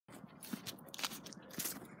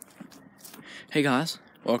Hey guys,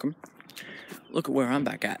 welcome. Look at where I'm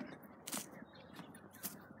back at.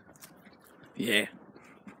 Yeah.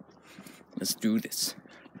 Let's do this.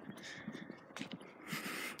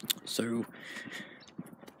 So,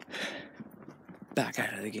 back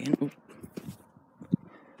at it again. Ooh.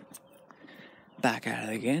 Back at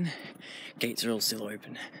it again. Gates are all still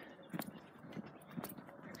open.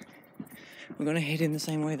 We're gonna head in the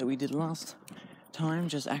same way that we did last time.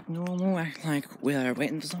 Just act normal, act like we're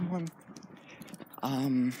waiting for someone.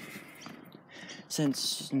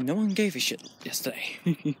 Since no one gave a shit yesterday.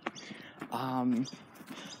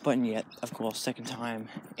 But yet, of course, second time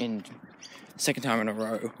in a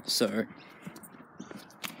row, so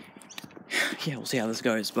yeah, we'll see how this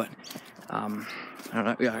goes, but I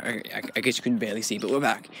don't know, I guess you couldn't barely see, but we're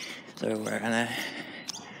back, so we're gonna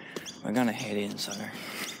head in, so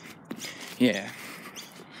yeah.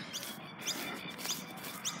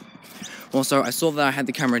 Also, I saw that I had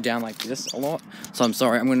the camera down like this a lot, so I'm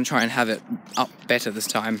sorry, I'm gonna try and have it up better this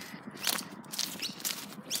time.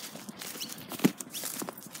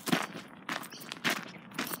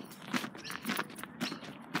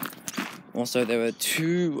 Also, there were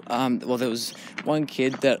there was one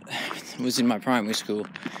kid that was in my primary school,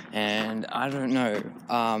 and I don't know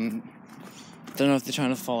if they're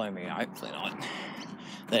trying to follow me. Hopefully not.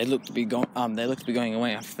 They looked to be going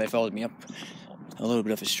away after they followed me up a little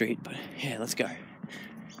bit of a street, but yeah, let's go.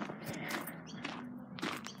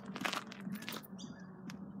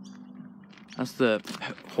 That's the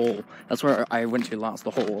hall. That's where I went to last,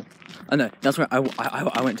 the hall. Oh no, that's where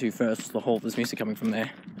I went to first, the hall. There's music coming from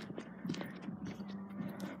there.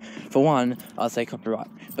 For one, I'd say copyright.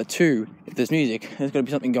 But two, if there's music, there's got to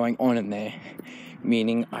be something going on in there.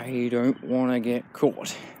 Meaning I don't want to get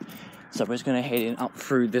caught. So we're just going to head in up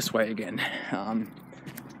through this way again.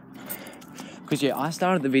 Because yeah, I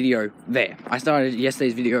started the video there. I started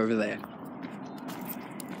yesterday's video over there.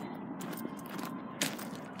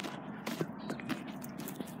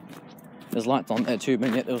 There's lights on there too,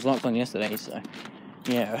 but yet there was lights on yesterday, so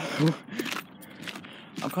yeah.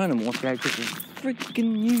 I'm kind of more scared because there's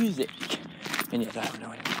freaking music. And yet I have no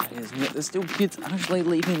idea what that is. And yet there's still kids actually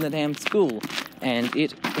leaving the damn school. And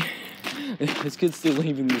there's kids still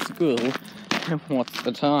leaving the school. And what's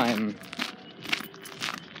the time?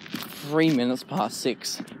 3 minutes past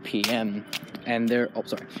 6 p.m. And there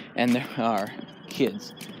are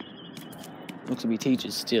kids. Looks to be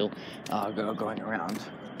teachers still going around.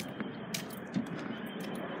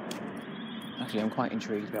 Actually, I'm quite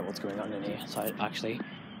intrigued about what's going on in here. So I actually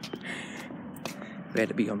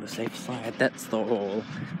better be on the safe side. That's the rule.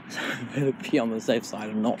 Better be on the safe side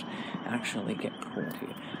and not actually get caught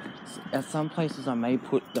here. At some places I may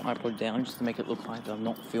put the iPod down just to make it look like I'm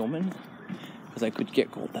not filming, because I could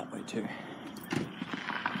get caught that way too.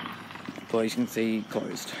 But as you can see,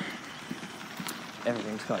 closed.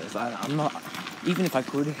 Everything's closed. I'm not, even if I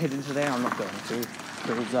could head into there, I'm not going to,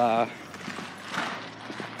 because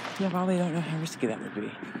yeah, I probably don't know how risky that would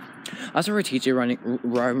be. I saw a teacher roaming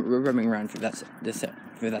around for that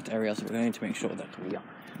area, so we're going to make sure that we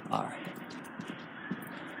are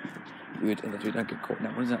good and that we don't get caught.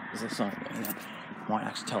 Now, what is that? There's a sign going up. Might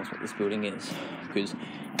actually tell us what this building is, because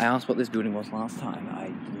I asked what this building was last time. I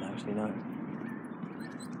didn't actually know.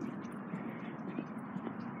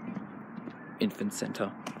 Infant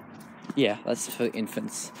Centre. Yeah, that's for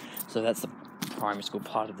infants. So that's the primary school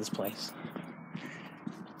part of this place.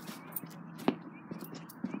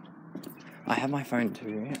 I have my phone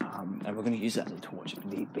too, and we're going to use that as a torch if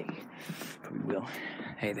need be. Probably will.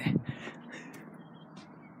 Hey there.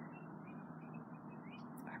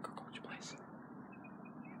 Agriculture place.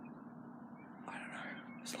 I don't know.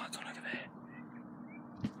 There's lights on over there.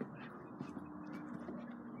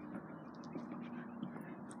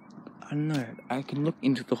 I don't know. I can look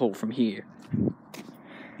into the hall from here.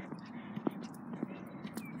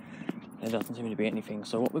 There doesn't seem to be anything.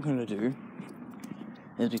 So what we're going to do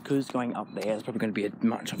is, because going up there is probably going to be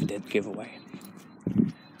much of a dead giveaway.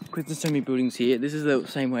 Because there's so many buildings here, this is the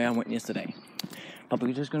same way I went yesterday. But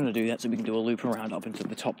we're just going to do that so we can do a loop around up into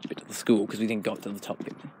the top bit of the school, because we didn't go up to the top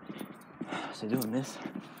bit. So doing this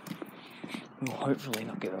will hopefully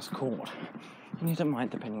not get us caught. And you don't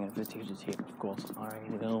mind, depending on if the teacher's here, of course. I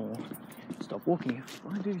will stop walking if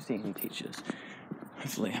I do see any teachers.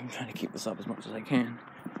 Hopefully, I'm trying to keep this up as much as I can.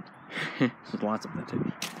 There's lights up there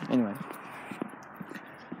too. Anyway.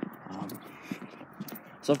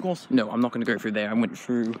 So of course, no, I'm not going to go through there. I went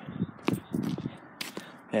through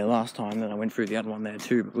there last time, then I went through the other one there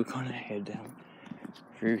too, but we're going to head down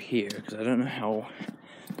through here, because I don't know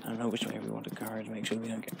which way we want to go to make sure we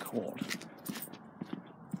don't get caught.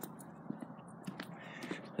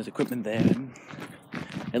 There's equipment there,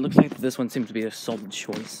 It looks like this one seems to be a solid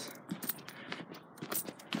choice.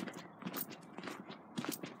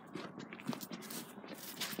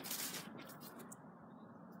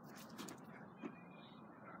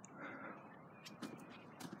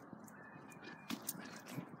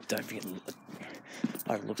 Don't forget,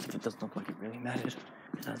 by the looks of it, doesn't look like it really mattered.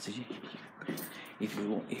 If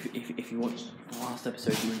you watched the last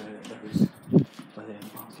episode, you know that those were there in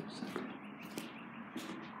the last episode.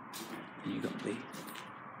 And you got the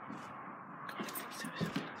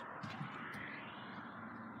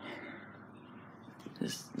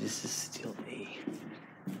this is still E.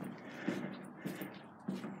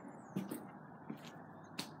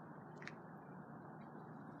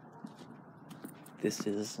 This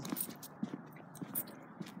is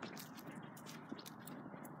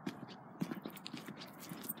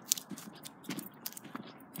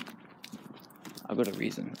I've got a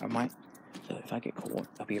reason. I might, so if I get caught,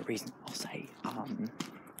 there'll be a reason. I'll say,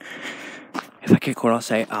 if I get caught, I'll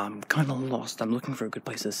say, I'm kind of lost. I'm looking for a good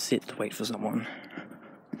place to sit to wait for someone.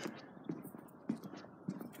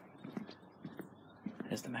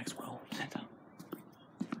 There's the Maxwell Center.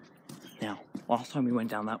 Now, last time we went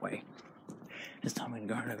down that way. This time we're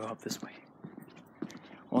going to go up this way.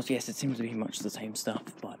 Well, yes, it seems to be much the same stuff,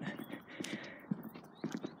 but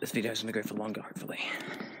this video is going to go for longer, hopefully.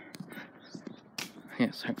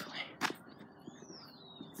 Yes, hopefully.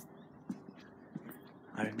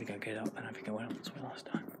 I don't think I'll get up, and I think I went up this way last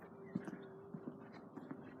time.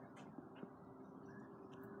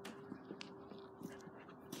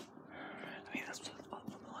 I mean, that's what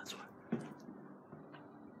the lights were.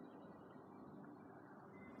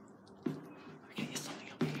 Okay, there's something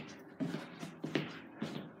up here.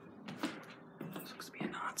 This looks to be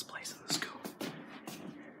an arts place at the school.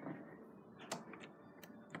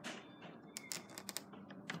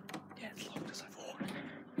 Yeah, it's locked as I thought.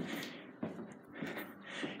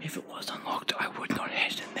 If it was unlocked, I would not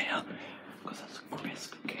head in there, because that's a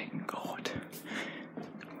risk of getting caught.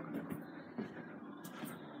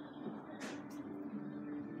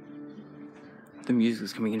 The music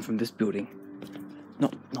is coming in from this building,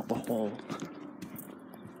 not the hall.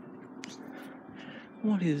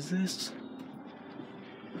 What is this?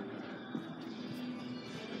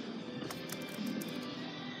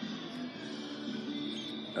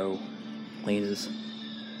 Oh, cleaners.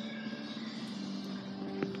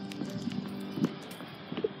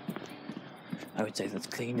 I would say that's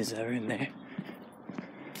cleaners are in there.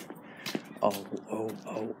 Oh.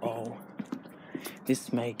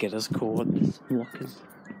 This may get us caught. Some lockers.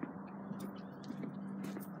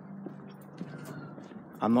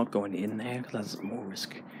 I'm not going in there because that's more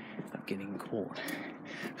risk of getting caught.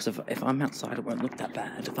 Because if I'm outside, it won't look that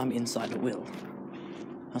bad. If I'm inside, it will.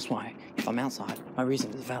 That's why, if I'm outside, my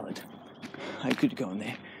reason is valid. I could go in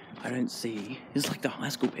there. I don't see. It's like the high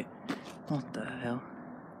school bit. What the hell?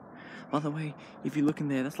 By the way, if you look in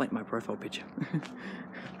there, that's like my profile picture.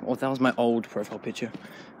 Well, that was my old profile picture.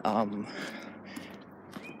 There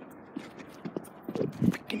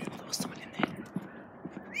was someone in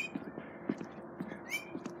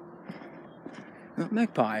there.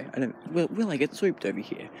 Magpie. I don't. Will I get swooped over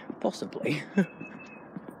here? Possibly.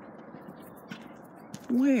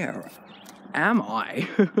 Where am I?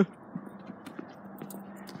 There's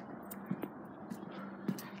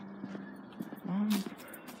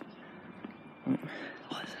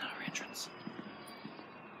another entrance.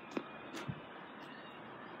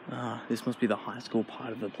 This must be the high school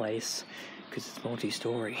part of the place, because it's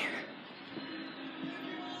multi-story.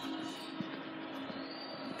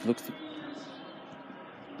 There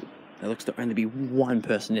looks to only be one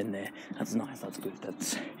person in there. That's nice, that's good,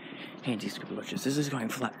 that's anti-scribblicious. This is going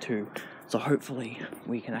flat too, so hopefully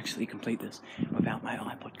we can actually complete this without my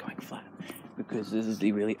iPod going flat, because this is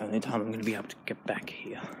the really only time I'm going to be able to get back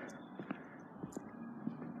here.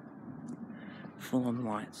 Full on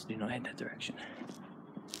lights, do not head that direction.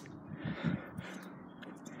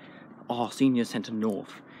 Oh, Senior Centre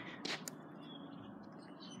North.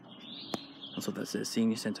 That's what that says,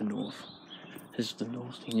 Senior Centre North. This is the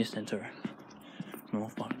North Senior Centre.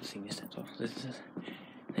 North part of the Senior Centre. This is,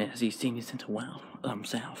 yeah, see, Senior Centre, wow,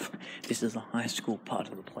 south. This is the high school part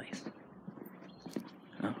of the place.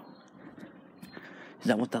 Oh. Is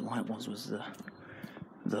that what that light was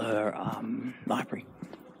the library?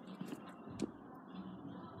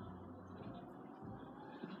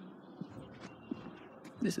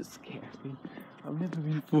 This is scary. I've never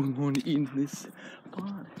been full on in this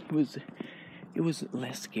part. It was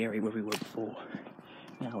less scary where we were before.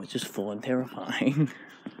 Now it's just full and terrifying.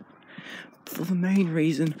 For the main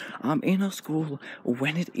reason, I'm in a school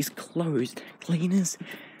when it is closed. Cleaners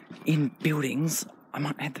in buildings I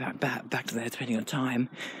might head back to there depending on time,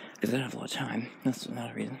 because I don't have a lot of time. That's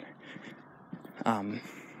another reason.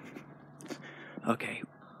 Okay,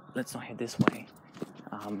 let's not head this way,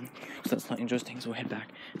 because that's not interesting, so we'll head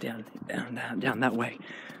back down that way.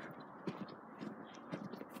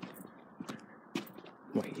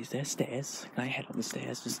 Wait, is there stairs? Can I head up the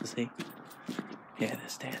stairs just to see? Yeah,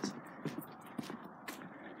 there's stairs.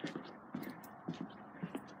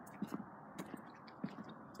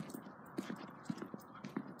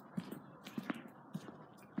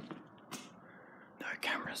 No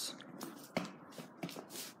cameras.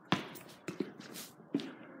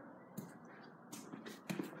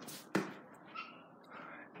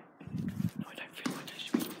 No, I don't feel like I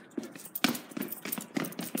should be.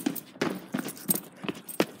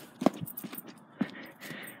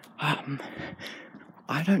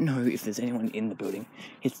 I don't know if there's anyone in the building.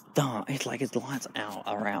 It's dark. It's like its lights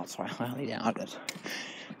are out, so I highly doubt it.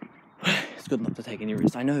 It's good not to take any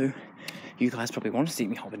risks. I know you guys probably want to see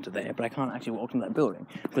me hop into there, but I can't actually walk into that building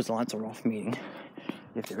because the lights are off, meaning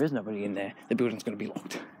if there is nobody in there, the building's going to be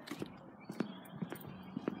locked.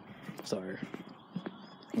 So,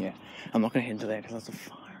 yeah, I'm not going to head into there because that's a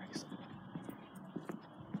fire exit.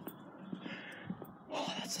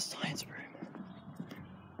 Oh, that's a science room.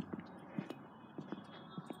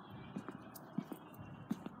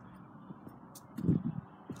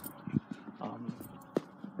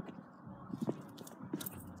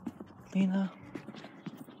 Cleaner.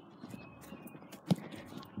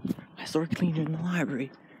 I saw a cleaner in the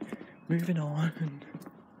library. Moving on.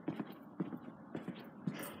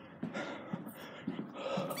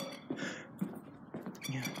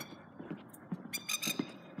 Yeah.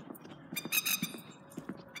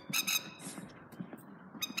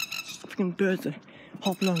 Freaking birds are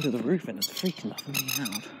hopping onto the roof and it's freaking nothing me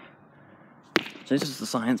out. So this is the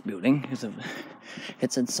science building.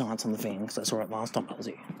 It said science on the thing because I saw it last time I was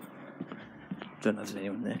here. Don't know if there's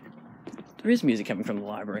anyone there. There is music coming from the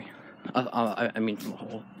library. I mean from the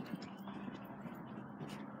hall.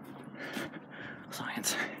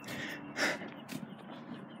 Science.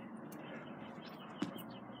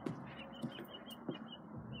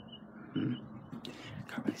 Can't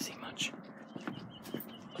really see much.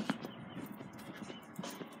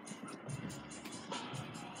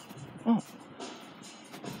 Oh.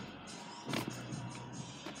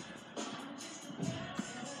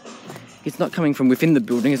 It's not coming from within the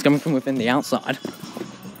building, it's coming from within the outside.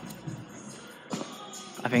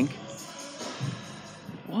 I think.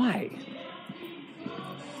 Why?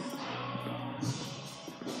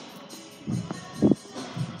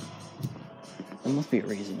 There must be a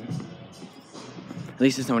reason. At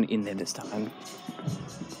least there's no one in there this time.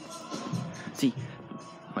 See,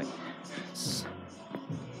 wait.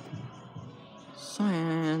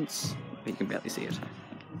 Science. You can barely see it.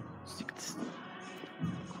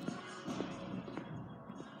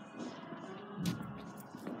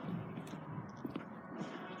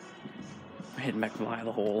 Heading back via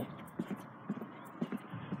the hall.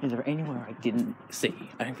 Is there anywhere I didn't see?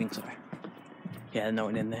 I don't think so. Yeah, no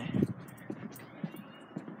one in there.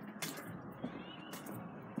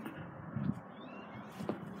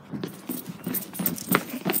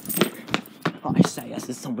 Oh, I say, yes,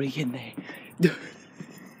 there's somebody in there.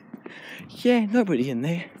 Yeah, nobody in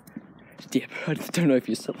there. Yeah, but I don't know if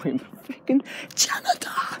you're somewhere in the freaking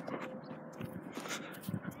janitor.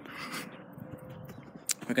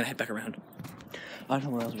 We're gonna head back around. I don't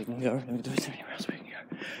know where else we can go. Let me do it anywhere else we can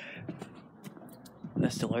go. They're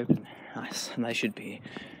still open. Nice. And they should be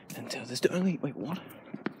until there's only wait, what?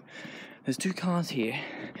 There's 2 cars here.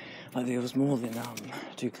 Like there was more than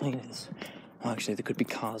 2 cleaners. Well, actually there could be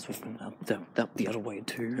cars with up the other way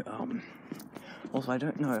too. Also I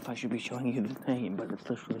don't know if I should be showing you the name, but it's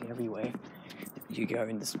literally everywhere you go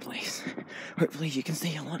in this place. Hopefully you can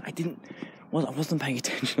see a lot. I wasn't paying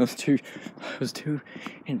attention. I was too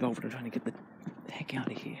involved in trying to get the heck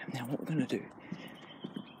out of here. Now what we're gonna do?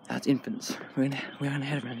 That's infants. We're gonna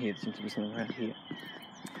head around here. There seems to be something around here.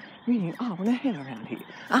 Meaning, we're gonna head around here.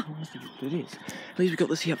 Let's see what it is. At least we got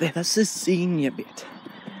this here up there. That's the senior bit.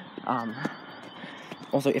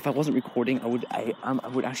 Also, if I wasn't recording, I would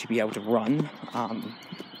actually be able to run.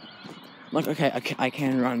 Like, okay, I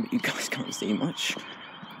can run, but you guys can't see much.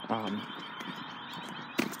 I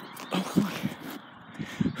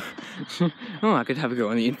could have a go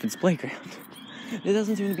on the infant's playground. There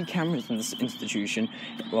doesn't seem to be cameras in this institution,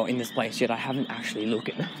 well, in this place yet. I haven't actually looked.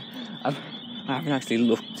 I haven't actually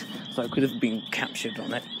looked, so I could have been captured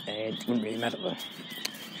on it. It wouldn't really matter though.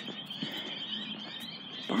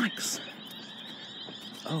 Bikes.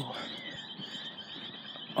 Oh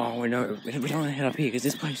no, we don't want to head up here because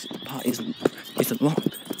this part isn't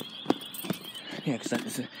locked. Yeah, because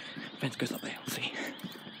the fence goes up there. We'll see.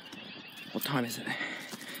 What time is it?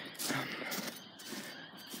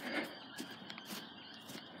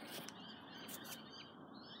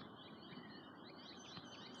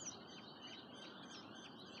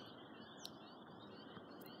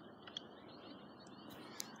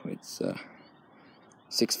 It's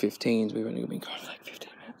 6:15, so we've only been gone for like 15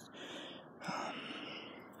 minutes.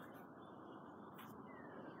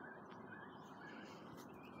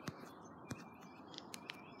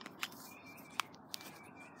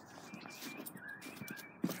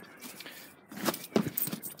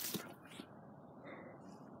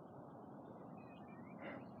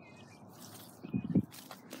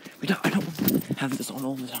 I don't have this on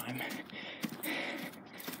all the time.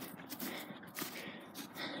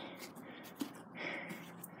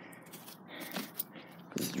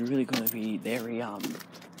 It's really going to be very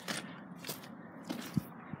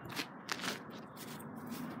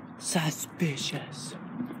suspicious.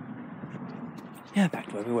 Yeah, back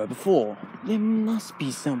to where we were before. There must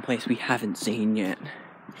be some place we haven't seen yet.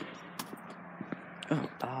 Oh,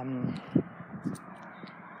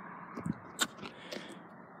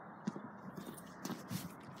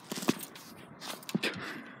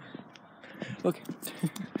 okay,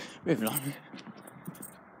 moving on.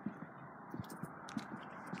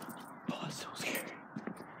 Oh, that's so scary.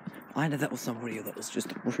 I know that was somebody that was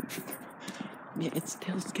just a roof. Yeah, it's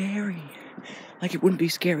still scary. Like, it wouldn't be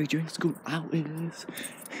scary during school hours.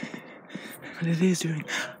 But it is during...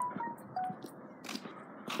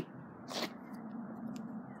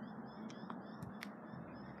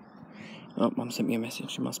 Oh, Mum sent me a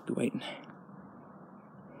message. She must be waiting.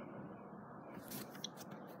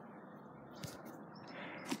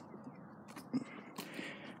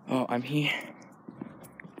 Oh, I'm here.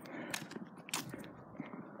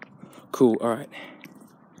 Cool, alright.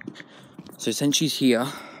 So since she's here,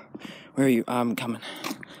 where are you? I'm coming.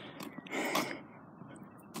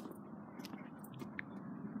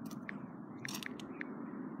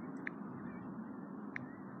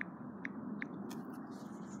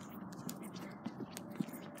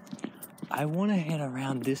 I want to head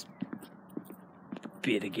around this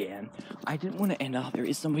bit again. I didn't want to end up, there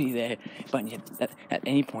is somebody there, but yet at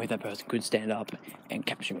any point that person could stand up and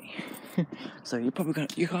capture me. So you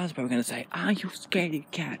guys are probably gonna say, "Are you scared of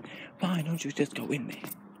cat? Why don't you just go in there?"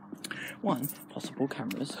 1, possible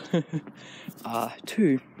cameras.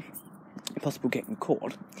 2, possible getting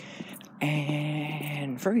caught.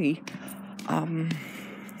 And 3,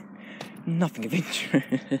 nothing of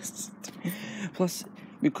interest. Plus,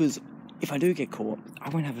 because if I do get caught, I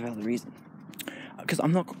won't have a valid reason. Because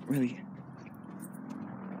I'm not really...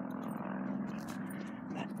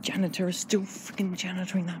 That janitor is still freaking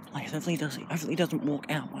janitoring that place. Hopefully he doesn't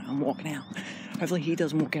walk out when I'm walking out. Hopefully he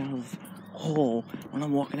doesn't walk out of the hall when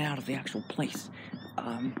I'm walking out of the actual place.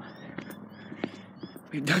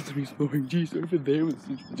 We've done some exploring. Geez, over there was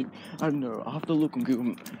interesting. I don't know, I'll have to look on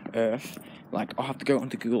Google Earth. Like, I'll have to go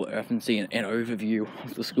onto Google Earth and see an overview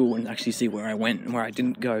of the school and actually see where I went and where I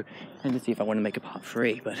didn't go, and to see if I want to make a part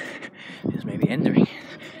 3, but this may be ending.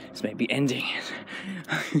 This may be ending.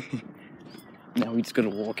 Now we just gotta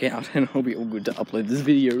walk out and I'll be all good to upload this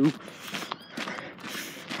video.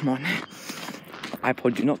 Come on.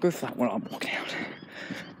 iPod, do not go flat when I'm walking out.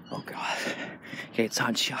 Oh god. Okay, it's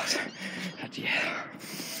hard shut. But yeah.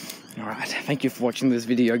 Alright, thank you for watching this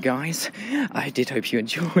video, guys. I did hope you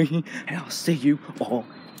enjoy, and I'll see you all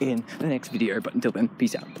in the next video. But until then,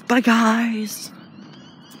 peace out. Bye, guys!